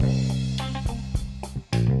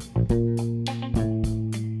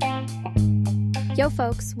Yo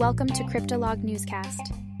folks, welcome to Cryptolog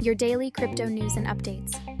Newscast, your daily crypto news and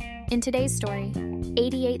updates. In today's story,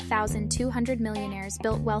 88,200 millionaires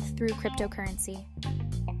built wealth through cryptocurrency.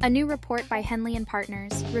 A new report by Henley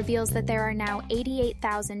Partners reveals that there are now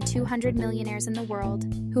 88,200 millionaires in the world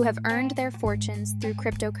who have earned their fortunes through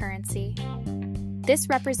cryptocurrency. This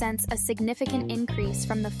represents a significant increase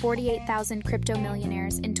from the 48,000 crypto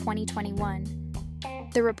millionaires in 2021.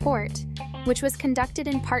 The report, which was conducted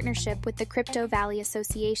in partnership with the Crypto Valley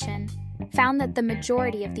Association, found that the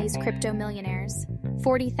majority of these crypto millionaires,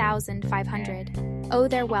 40,500, owe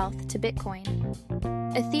their wealth to Bitcoin.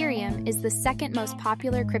 Ethereum is the second most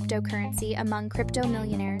popular cryptocurrency among crypto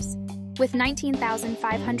millionaires, with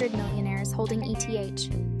 19,500 millionaires holding ETH.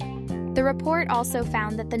 The report also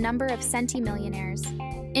found that the number of centimillionaires,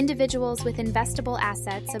 individuals with investable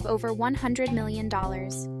assets of over $100 million,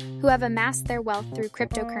 who have amassed their wealth through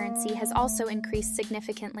cryptocurrency has also increased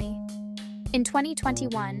significantly. In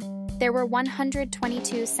 2021, there were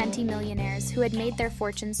 122 centimillionaires who had made their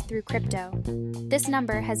fortunes through crypto. This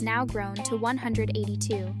number has now grown to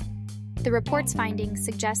 182. The report's findings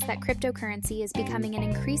suggest that cryptocurrency is becoming an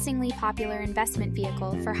increasingly popular investment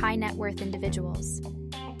vehicle for high net worth individuals.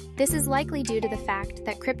 This is likely due to the fact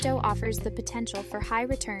that crypto offers the potential for high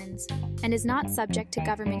returns and is not subject to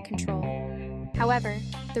government control. However,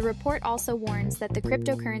 the report also warns that the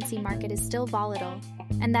cryptocurrency market is still volatile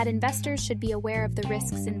and that investors should be aware of the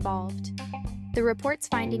risks involved. The report's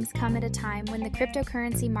findings come at a time when the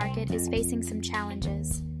cryptocurrency market is facing some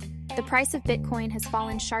challenges. The price of Bitcoin has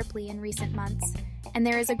fallen sharply in recent months, and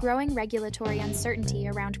there is a growing regulatory uncertainty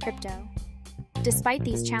around crypto. Despite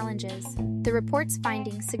these challenges, the report's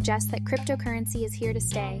findings suggest that cryptocurrency is here to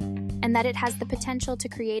stay and that it has the potential to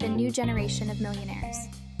create a new generation of millionaires.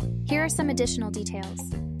 Here are some additional details.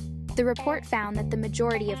 The report found that the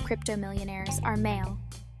majority of crypto millionaires are male,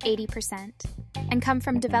 80%, and come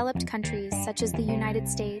from developed countries such as the United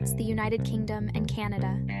States, the United Kingdom, and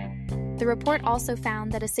Canada. The report also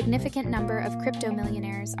found that a significant number of crypto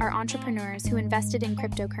millionaires are entrepreneurs who invested in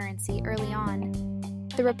cryptocurrency early on.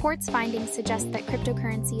 The report's findings suggest that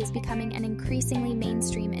cryptocurrency is becoming an increasingly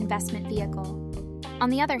mainstream investment vehicle. On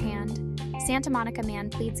the other hand, Santa Monica man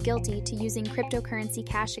pleads guilty to using cryptocurrency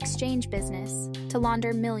cash exchange business to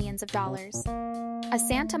launder millions of dollars. A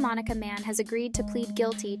Santa Monica man has agreed to plead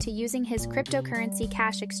guilty to using his cryptocurrency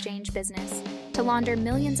cash exchange business to launder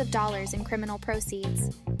millions of dollars in criminal proceeds,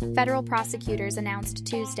 federal prosecutors announced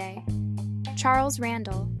Tuesday. Charles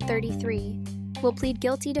Randol, 33, will plead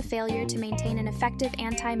guilty to failure to maintain an effective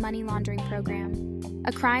anti-money laundering program,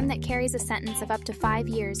 a crime that carries a sentence of up to 5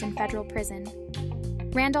 years in federal prison.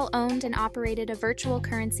 Randol owned and operated a virtual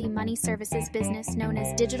currency money services business known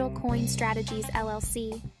as Digital Coin Strategies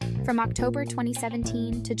LLC from October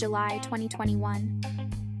 2017 to July 2021.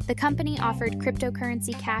 The company offered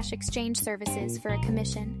cryptocurrency cash exchange services for a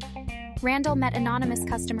commission. Randol met anonymous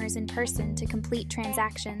customers in person to complete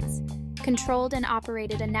transactions, controlled and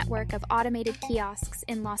operated a network of automated kiosks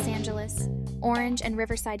in Los Angeles, Orange, and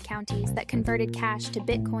Riverside counties that converted cash to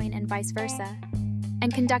Bitcoin and vice versa,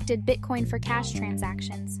 and conducted Bitcoin for cash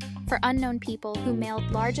transactions for unknown people who mailed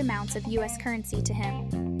large amounts of U.S. currency to him.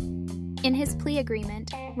 In his plea agreement,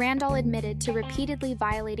 Randol admitted to repeatedly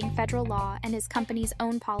violating federal law and his company's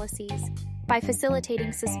own policies by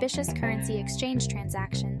facilitating suspicious currency exchange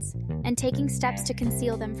transactions and taking steps to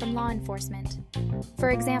conceal them from law enforcement. For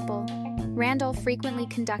example, Randol frequently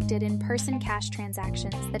conducted in-person cash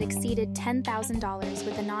transactions that exceeded $10,000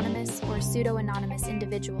 with anonymous or pseudo-anonymous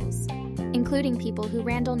individuals, including people who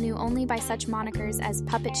Randol knew only by such monikers as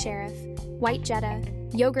Puppet Sheriff, White Jetta,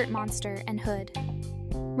 Yogurt Monster, and Hood.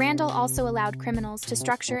 Randol also allowed criminals to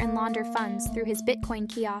structure and launder funds through his Bitcoin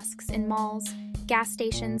kiosks in malls, gas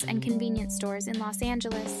stations, and convenience stores in Los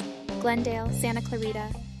Angeles, Glendale, Santa Clarita,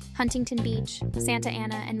 Huntington Beach, Santa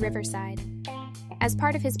Ana, and Riverside. As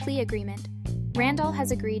part of his plea agreement, Randol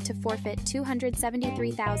has agreed to forfeit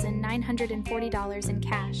 $273,940 in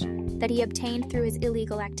cash that he obtained through his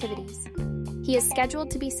illegal activities. He is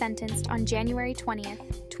scheduled to be sentenced on January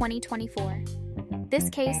 20th, 2024. This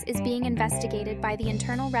case is being investigated by the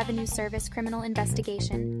Internal Revenue Service Criminal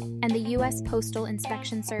Investigation and the U.S. Postal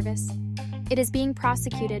Inspection Service. It is being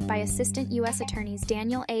prosecuted by Assistant U.S. Attorneys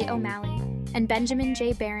Daniel A. O'Malley and Benjamin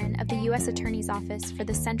J. Barron of the U.S. Attorney's Office for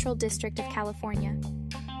the Central District of California.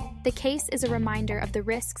 The case is a reminder of the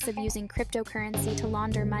risks of using cryptocurrency to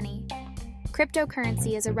launder money.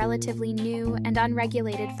 Cryptocurrency is a relatively new and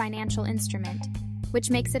unregulated financial instrument, which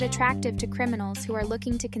makes it attractive to criminals who are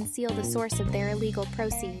looking to conceal the source of their illegal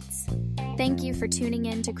proceeds. Thank you for tuning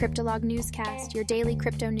in to Cryptolog Newscast, your daily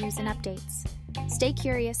crypto news and updates. Stay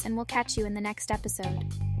curious, and we'll catch you in the next episode.